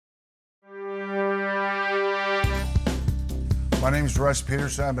My name is Russ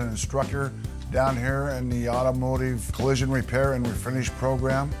Peterson. I'm an instructor down here in the Automotive Collision Repair and Refinish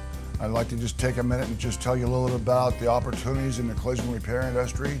program. I'd like to just take a minute and just tell you a little bit about the opportunities in the collision repair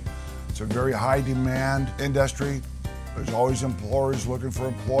industry. It's a very high demand industry. There's always employers looking for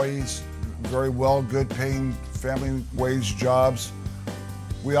employees, very well, good paying family wage jobs.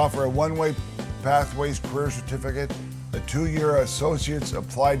 We offer a one-way pathways career certificate, a 2-year associate's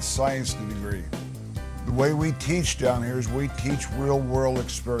applied science degree. The way we teach down here is we teach real-world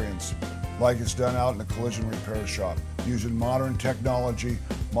experience, like it's done out in the collision repair shop, using modern technology,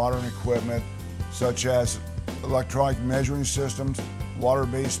 modern equipment, such as electronic measuring systems,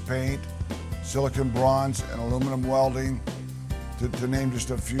 water-based paint, silicon bronze, and aluminum welding, to name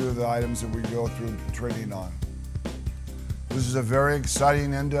just a few of the items that we go through training on. This is a very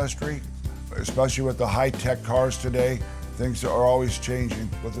exciting industry, especially with the high-tech cars today. Things are always changing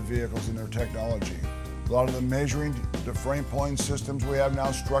with the vehicles and their technology. A lot of the measuring, the frame pulling systems we have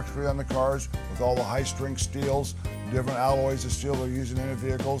now structurally on the cars, with all the high-strength steels, different alloys of steel they're using in the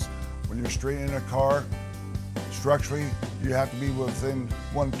vehicles. When you're straightening a car, structurally, you have to be within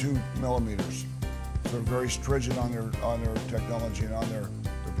 1 to 2 millimeters. So they're very stringent on their technology and on the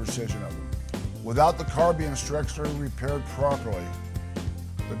precision of them. Without the car being structurally repaired properly,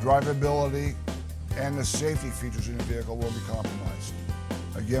 the drivability and the safety features in the vehicle will be compromised.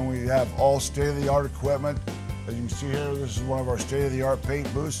 Again, we have all state-of-the-art equipment. As you can see here, this is one of our state-of-the-art paint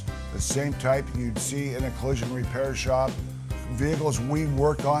booths, the same type you'd see in a collision repair shop. Vehicles we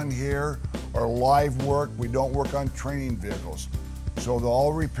work on here are live work. We don't work on training vehicles. So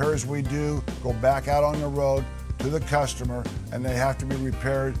all repairs we do go back out on the road to the customer, and they have to be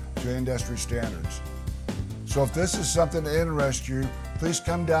repaired to industry standards. So if this is something that interests you, please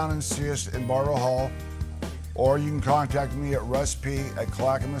come down and see us in Barlow Hall, or you can contact me at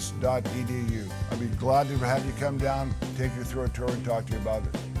russp@clackamas.edu. I'd be glad to have you come down, take you through a tour, and talk to you about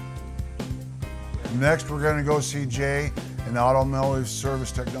it. Next, we're going to go see Jay in the Automotive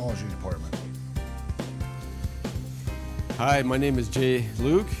Service Technology Department. Hi, my name is Jay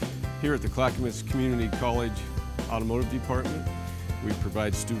Leuck. Here at the Clackamas Community College Automotive Department, we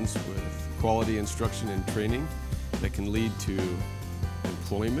provide students with quality instruction and training that can lead to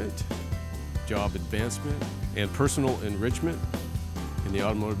employment, job advancement, and personal enrichment in the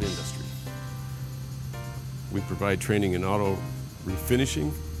automotive industry. We provide training in auto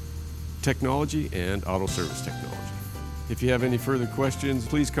refinishing technology and auto service technology. If you have any further questions,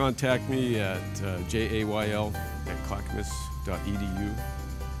 please contact me at jayl@clackamas.edu.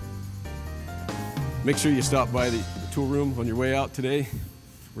 Make sure you stop by the tool room on your way out today.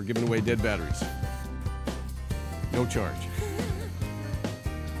 We're giving away dead batteries. No charge.